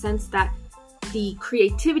repetition in the sense that the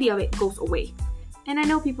creativity of it goes away. And I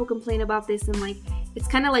know people complain about this, and like, it's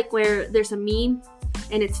kind of like where there's a meme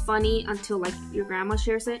and it's funny until like your grandma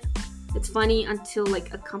shares it. It's funny until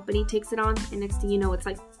like a company takes it on, and next thing you know, it's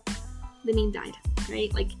like the meme died,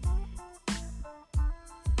 right? Like,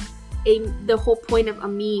 the whole point of a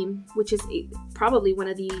meme, which is probably one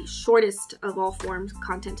of the shortest of all forms of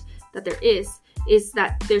content that there is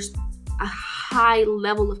that there's a high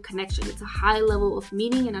level of connection. It's a high level of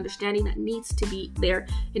meaning and understanding that needs to be there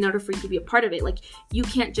in order for you to be a part of it. Like, you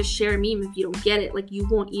can't just share a meme if you don't get it. Like, you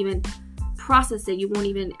won't even process it. You won't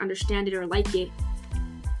even understand it or like it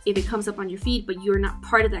if it comes up on your feed, but you're not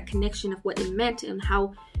part of that connection of what it meant and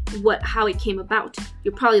how it came about.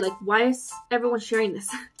 You're probably like, why is everyone sharing this?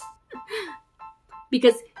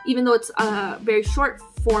 Because even though it's a very short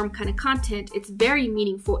form kind of content, it's very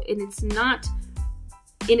meaningful, and it's not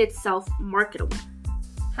in itself marketable.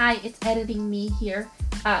 Hi, it's editing me here.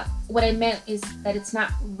 What I meant is that it's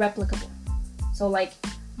not replicable. So like,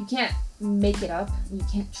 you can't make it up. You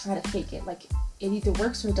can't try to fake it. Like, it either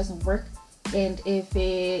works or it doesn't work. And if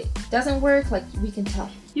it doesn't work, like, we can tell.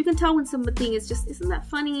 You can tell when something is just, isn't that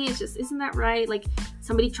funny? It's just, isn't that right? Like,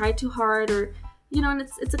 somebody tried too hard, or, and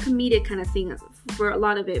it's a comedic kind of thing for a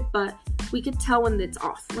lot of it. But we could tell when it's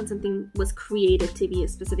off, when something was created to be a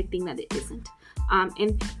specific thing that it isn't.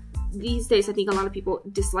 And these days, I think a lot of people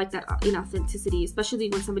dislike that inauthenticity, especially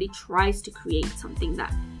when somebody tries to create something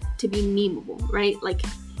that to be memeable, right? Like,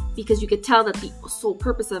 because you could tell that the sole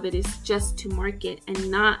purpose of it is just to market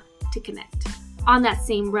and not to connect. On that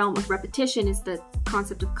same realm of repetition is the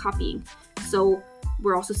concept of copying. So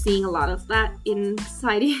we're also seeing a lot of that in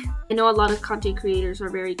society. I know a lot of content creators are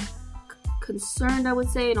very concerned, I would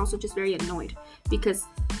say, and also just very annoyed because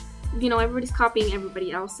everybody's copying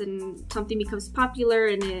everybody else, and something becomes popular,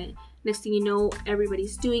 and next thing you know,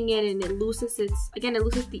 everybody's doing it, and it loses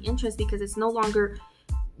the interest because it's no longer,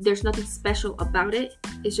 there's nothing special about it.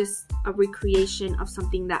 It's just a recreation of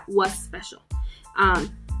something that was special.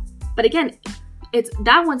 But again,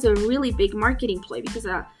 that one's a really big marketing ploy because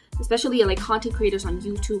especially like content creators on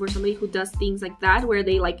YouTube or somebody who does things like that, where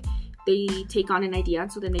they take on an idea,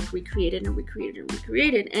 and so then they recreate it and recreate it and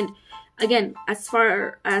recreate it. And again, as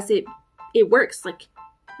far as it works, like,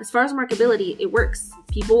 as far as marketability, it works.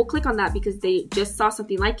 People will click on that because they just saw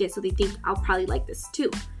something like it, so they think, I'll probably like this too.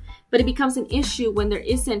 But it becomes an issue when there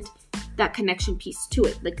isn't that connection piece to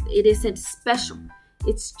it. Like, it isn't special.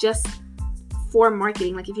 It's just for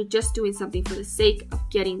marketing. Like, if you're just doing something for the sake of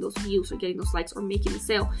getting those views or getting those likes or making a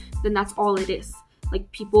sale, then that's all it is. Like,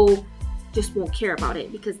 people just won't care about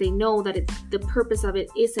it because they know that the purpose of it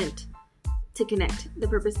isn't to connect. The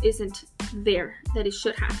purpose isn't there that it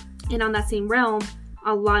should have. And on that same realm,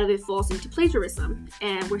 a lot of it falls into plagiarism,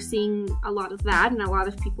 and we're seeing a lot of that, and a lot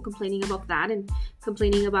of people complaining about that, and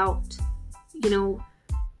complaining about,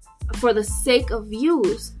 for the sake of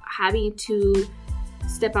views, having to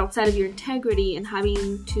step outside of your integrity and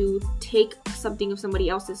having to take something of somebody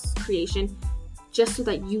else's creation just so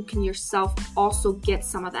that you can yourself also get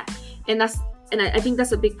some of that. And I think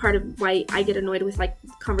that's a big part of why I get annoyed with like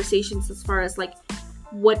conversations as far as like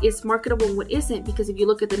what is marketable and what isn't. Because if you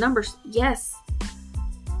look at the numbers, yes,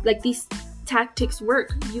 like these tactics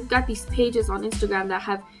work. You've got these pages on Instagram that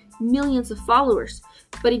have millions of followers,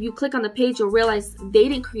 but if you click on the page, you'll realize they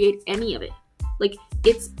didn't create any of it. Like,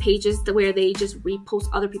 it's pages where they just repost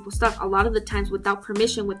other people's stuff, a lot of the times without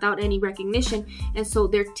permission, without any recognition. And so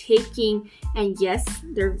they're taking, and yes,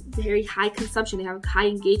 they're very high consumption. They have high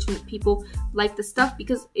engagement. People like the stuff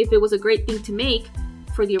because if it was a great thing to make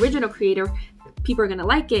for the original creator, people are going to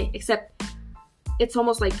like it, except it's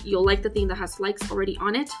almost like you'll like the thing that has likes already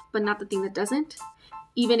on it, but not the thing that doesn't.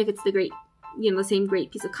 Even if it's the great, the same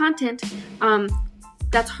great piece of content,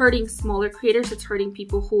 that's hurting smaller creators. It's hurting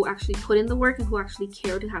people who actually put in the work and who actually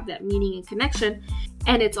care to have that meaning and connection.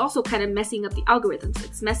 And it's also kind of messing up the algorithms.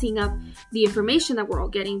 It's messing up the information that we're all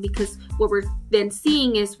getting, because what we're then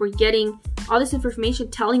seeing is we're getting all this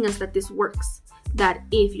information telling us that this works. That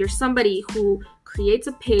if you're somebody who creates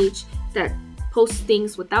a page that posts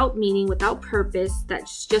things without meaning, without purpose,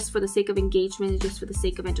 that's just for the sake of engagement, just for the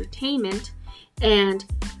sake of entertainment, and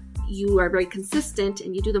you are very consistent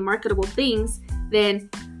and you do the marketable things, then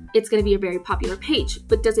it's going to be a very popular page.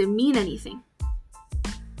 But does it mean anything?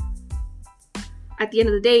 At the end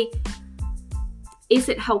of the day, is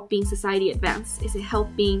it helping society advance? Is it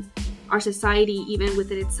helping our society, even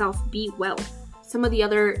within itself, be well? Some of the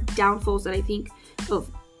other downfalls that I think of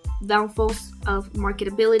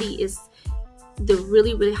marketability is the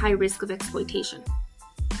really, really high risk of exploitation.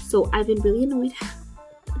 So I've been really annoyed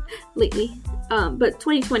lately. But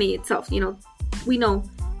 2020 itself, we know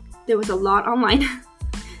there was a lot online,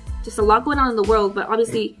 just a lot going on in the world, but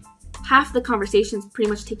obviously half the conversations pretty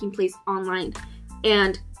much taking place online.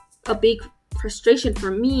 And a big frustration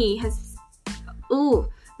for me has,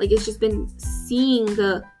 it's just been seeing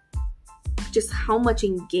just how much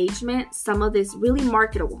engagement some of this really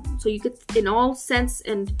marketable. So you could, in all sense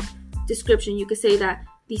and description, you could say that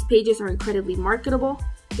these pages are incredibly marketable.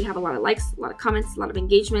 They have a lot of likes, a lot of comments, a lot of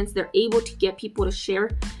engagements. They're able to get people to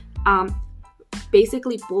share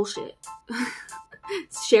basically bullshit.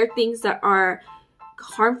 Share things that are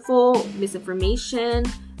harmful, misinformation,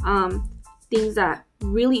 things that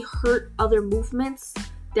really hurt other movements,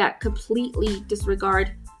 that completely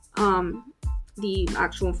disregard the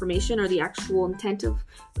actual information or the actual intent of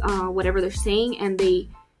whatever they're saying. And they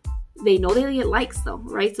know they get likes though,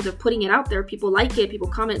 right? So they're putting it out there. People like it, people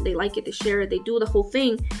comment, they like it, they share it, they do the whole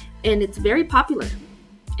thing, and it's very popular.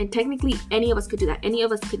 And technically, any of us could do that. Any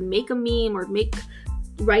of us could make a meme or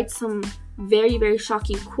write some very, very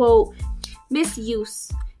shocking quote, misuse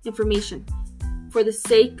information for the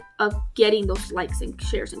sake of getting those likes and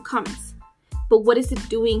shares and comments. But what is it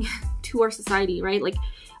doing to our society, right? Like,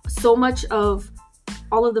 so much of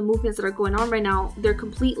all of the movements that are going on right now, they're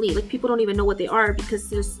completely, like, people don't even know what they are, because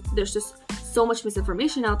there's just so much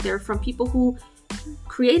misinformation out there from people who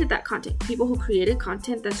created that content, people who created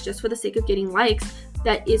content that's just for the sake of getting likes,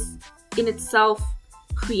 that is in itself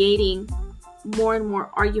creating more and more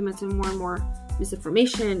arguments and more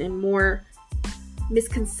misinformation and more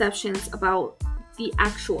misconceptions about the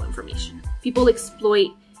actual information. People exploit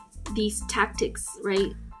these tactics,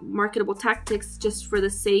 right? Marketable tactics, just for the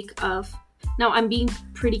sake of, now I'm being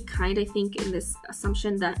pretty kind, I think, in this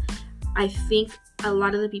assumption that I think a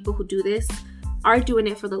lot of the people who do this are doing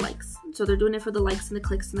it for the likes. So they're doing it for the likes and the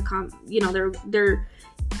clicks and the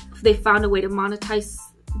they found a way to monetize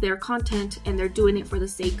their content, and they're doing it for the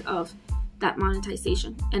sake of that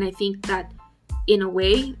monetization. And I think that in a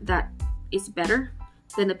way that is better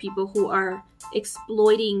than the people who are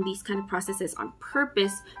exploiting these kind of processes on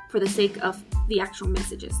purpose for the sake of the actual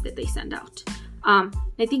messages that they send out.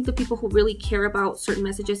 I think the people who really care about certain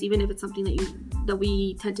messages, even if it's something that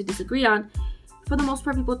we tend to disagree on, for the most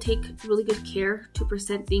part, people take really good care to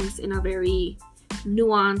present things in a very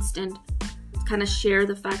nuanced and kind of share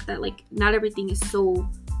the fact that, like, not everything is so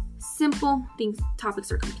simple.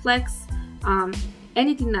 Topics are complex.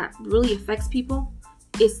 Anything that really affects people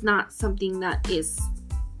is not something that is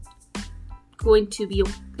going to be,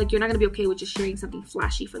 like, you're not going to be okay with just sharing something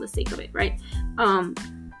flashy for the sake of it, right?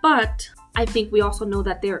 But I think we also know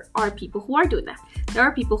that there are people who are doing that. There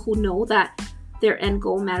are people who know that their end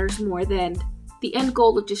goal matters more than the end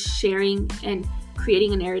goal of just sharing and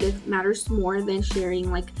creating a narrative matters more than sharing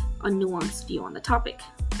like a nuanced view on the topic.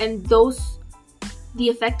 And the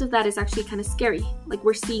effect of that is actually kind of scary. Like,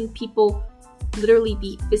 we're seeing people literally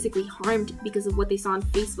be physically harmed because of what they saw on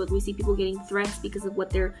Facebook. We see people getting threats because of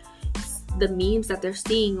the memes that they're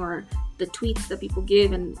seeing or the tweets that people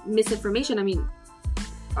give and misinformation. I mean,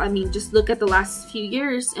 I mean, just look at the last few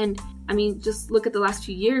years and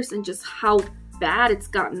just how bad it's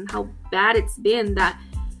gotten, how bad it's been, that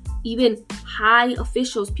even high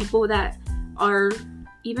officials, people that are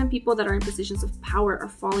in positions of power are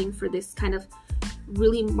falling for this kind of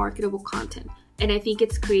really marketable content. And I think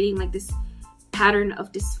it's creating like this pattern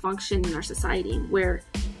of dysfunction in our society where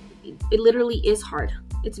it literally is hard.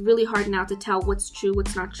 It's really hard now to tell what's true,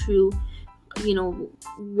 what's not true. You know,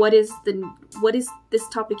 what is this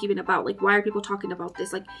topic even about? Like, why are people talking about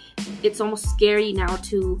this? Like, it's almost scary now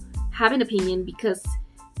to have an opinion because,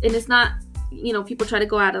 and it's not, you know, people try to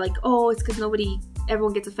go at it like, oh, it's because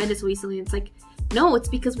everyone gets offended so easily. And it's like, no, it's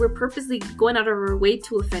because we're purposely going out of our way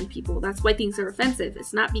to offend people. That's why things are offensive.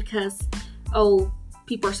 It's not because, oh,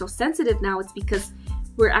 people are so sensitive now. It's because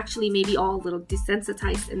we're actually maybe all a little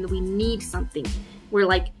desensitized and we need something. We're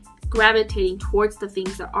like gravitating towards the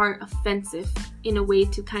things that aren't offensive in a way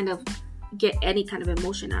to kind of get any kind of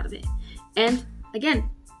emotion out of it. And again,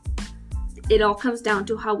 it all comes down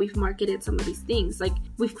to how we've marketed some of these things. Like,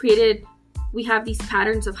 we have these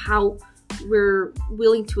patterns of how we're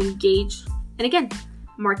willing to engage. And again,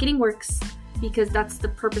 marketing works because that's the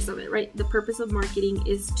purpose of it, right? The purpose of marketing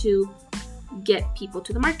is to get people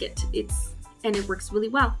to the market. And it works really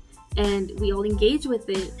well. And we all engage with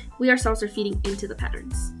it. We ourselves are feeding into the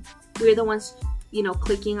patterns. We're the ones, you know,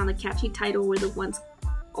 clicking on a catchy title. We're the ones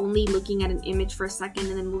only looking at an image for a second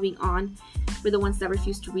and then moving on. We're the ones that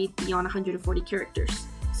refuse to read beyond 140 characters.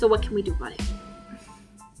 So what can we do about it?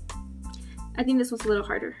 I think this one's a little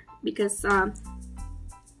harder because the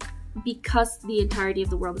entirety of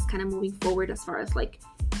the world is kind of moving forward as far as like,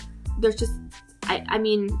 there's just, I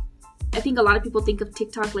mean, I think a lot of people think of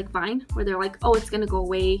TikTok like Vine, where they're like, oh, it's going to go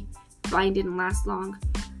away. Vine didn't last long.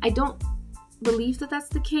 I don't believe that that's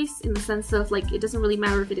the case, in the sense of like, it doesn't really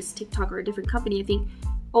matter if it is TikTok or a different company. I think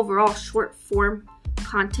overall short form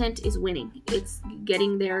content is winning. It's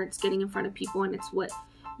getting there, it's getting in front of people, and it's what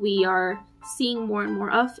we are seeing more and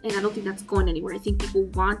more of. And I don't think that's going anywhere. I think people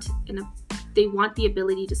want they want the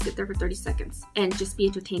ability to sit there for 30 seconds and just be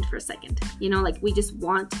entertained for a second. You know, like we just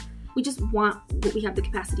want what we have the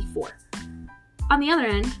capacity for. On the other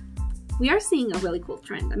end, we are seeing a really cool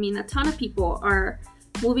trend. I mean, a ton of people are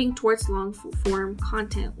moving towards long form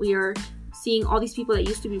content. We are seeing all these people that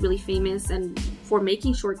used to be really famous and for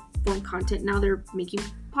making short form content, now they're making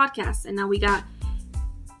podcasts. And now we got,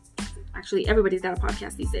 actually everybody's got a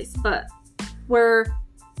podcast these days, but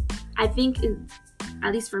I think,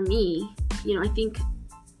 at least for me, you know, I think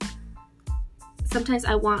sometimes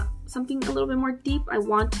I want something a little bit more deep.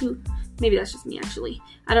 Maybe that's just me actually.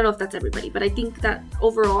 I don't know if that's everybody, but I think that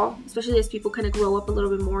overall, especially as people kind of grow up a little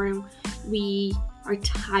bit more and we are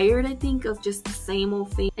tired, I think, of just the same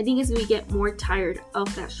old thing. I think as we get more tired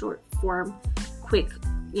of that short form, quick,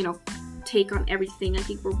 you know, take on everything, I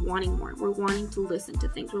think we're wanting more. We're wanting to listen to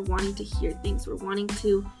things. We're wanting to hear things. We're wanting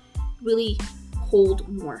to really hold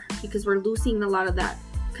more because we're losing a lot of that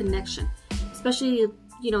connection, especially,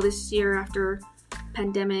 you know, this year after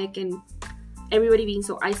pandemic and everybody being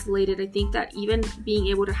so isolated. I think that even being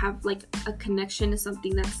able to have like a connection to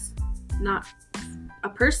something that's not a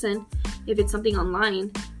person, if it's something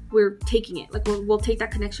online, we're taking it. Like we'll take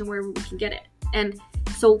that connection wherever we can get it. And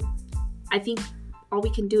so I think all we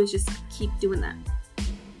can do is just keep doing that.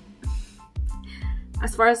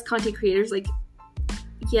 As far as content creators, like,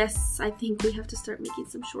 yes, I think we have to start making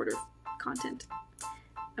some shorter content.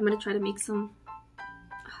 I'm going to try to make some,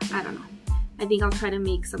 I don't know. I think I'll try to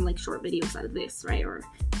make some like short videos out of this, right? Or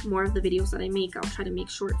more of the videos that I make, I'll try to make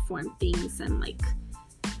short form things and like,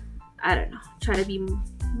 I don't know, try to be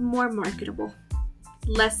more marketable,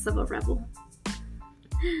 less of a rebel.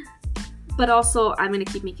 But also, I'm going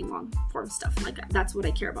to keep making long form stuff. Like, that's what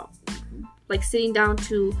I care about. Like, sitting down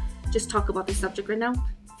to just talk about this subject right now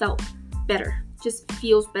felt better. Just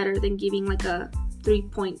feels better than giving like a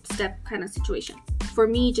 3-point step kind of situation. For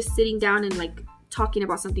me, just sitting down and like talking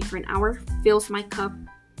about something for an hour fills my cup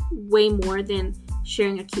way more than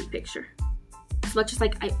sharing a cute picture. As much as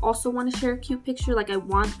like I also want to share a cute picture, like I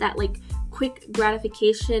want that like quick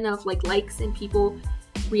gratification of like likes and people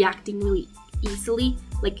reacting really easily.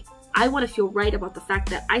 Like, I want to feel right about the fact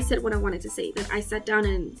that I said what I wanted to say, that I sat down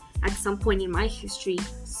and at some point in my history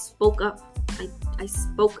spoke up. I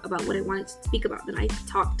spoke about what I wanted to speak about, that I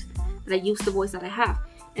talked, that I used the voice that I have.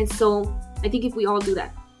 And so I think if we all do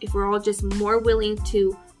that, if we're all just more willing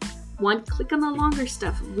to, one, click on the longer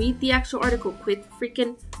stuff, read the actual article, quit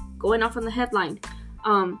freaking going off on the headline,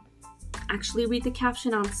 actually read the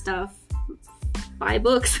caption on stuff, buy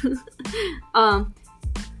books. I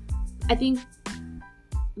think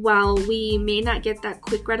while we may not get that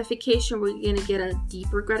quick gratification, we're going to get a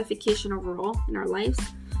deeper gratification overall in our lives.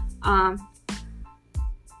 And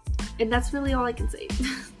that's really all I can say.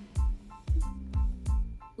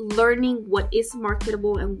 Learning what is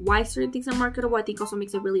marketable and why certain things are marketable, I think also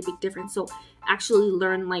makes a really big difference. So actually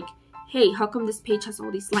learn, like, hey, how come this page has all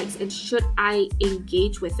these likes, and should I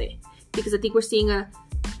engage with it? Because I think we're seeing at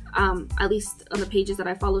least on the pages that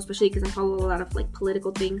I follow, especially because I follow a lot of like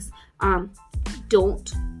political things,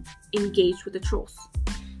 don't engage with the trolls.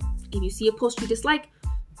 If you see a post you dislike,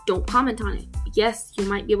 don't comment on it. Yes, you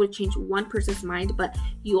might be able to change one person's mind, but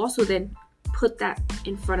you also then put that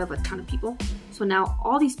in front of a ton of people. So now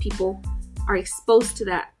all these people are exposed to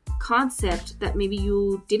that concept that maybe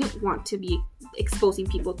you didn't want to be exposing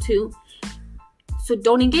people to. So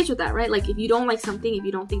don't engage with that, right? Like, if you don't like something, if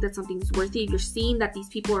you don't think that something is worthy, if you're seeing that these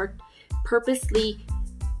people are purposely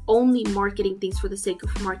only marketing things for the sake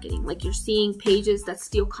of marketing, like you're seeing pages that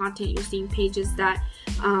steal content, you're seeing pages that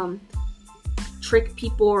trick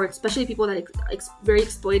people, or especially people that very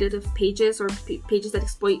exploitative pages, or pages that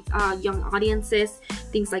exploit young audiences,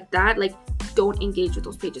 things like that, like, don't engage with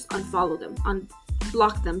those pages. Unfollow them,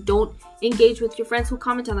 unblock them. Don't engage with your friends who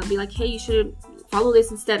comment on them. Be like, hey, you should follow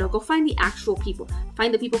this instead, or go find the actual people.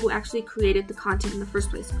 Find the people who actually created the content in the first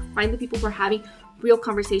place. Find the people who are having real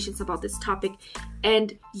conversations about this topic,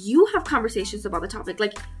 and you have conversations about the topic.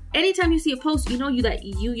 Like, anytime you see a post, you know that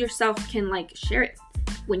you yourself can like share it.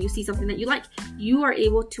 When you see something that you like, you are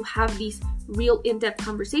able to have these real in-depth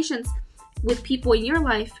conversations with people in your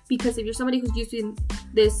life, because if you're somebody who's using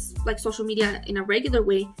this like social media in a regular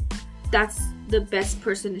way, that's the best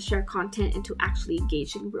person to share content and to actually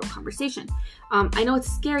engage in real conversation. I know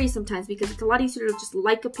it's scary sometimes, because it's a lot easier to just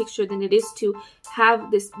like a picture than it is to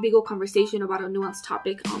have this big old conversation about a nuanced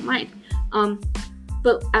topic online.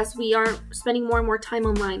 But as we are spending more and more time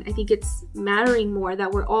online, I think it's mattering more that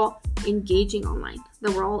we're all engaging online,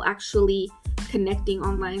 that we're all actually connecting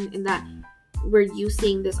online, and that we're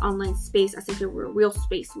using this online space as if it were a real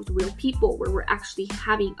space with real people, where we're actually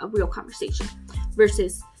having a real conversation,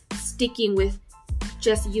 versus sticking with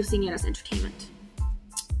just using it as entertainment.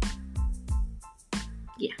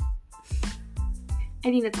 Yeah. I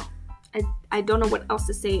think that's all. I don't know what else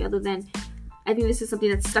to say other than I think this is something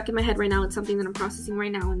that's stuck in my head right now. It's something that I'm processing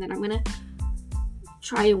right now, and that I'm going to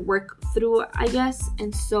try and work through, I guess.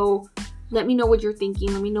 And so let me know what you're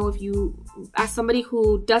thinking. Let me know if you, as somebody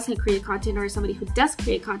who doesn't create content, or as somebody who does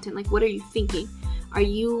create content, like, what are you thinking? Are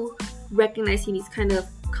you recognizing these kind of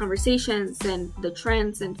conversations and the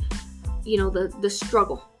trends and, you know, the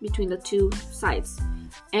struggle between the two sides?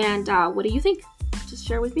 And what do you think? Just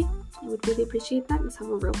share with me. I would really appreciate that. Let's have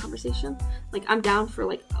a real conversation. Like, I'm down for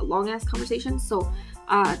like a long ass conversation, so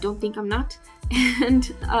don't think I'm not.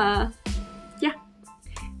 And yeah,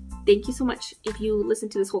 thank you so much if you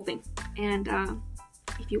listened to this whole thing, and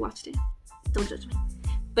if you watched it, don't judge me.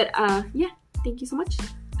 But yeah, thank you so much.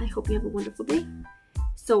 I hope you have a wonderful day.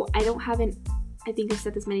 So I think I've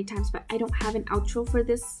said this many times, but I don't have an outro for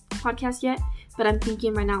this podcast yet. But I'm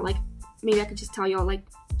thinking right now, like, maybe I could just tell y'all, like,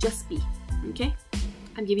 just be, okay?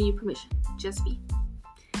 I'm giving you permission. Just be.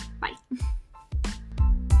 Bye.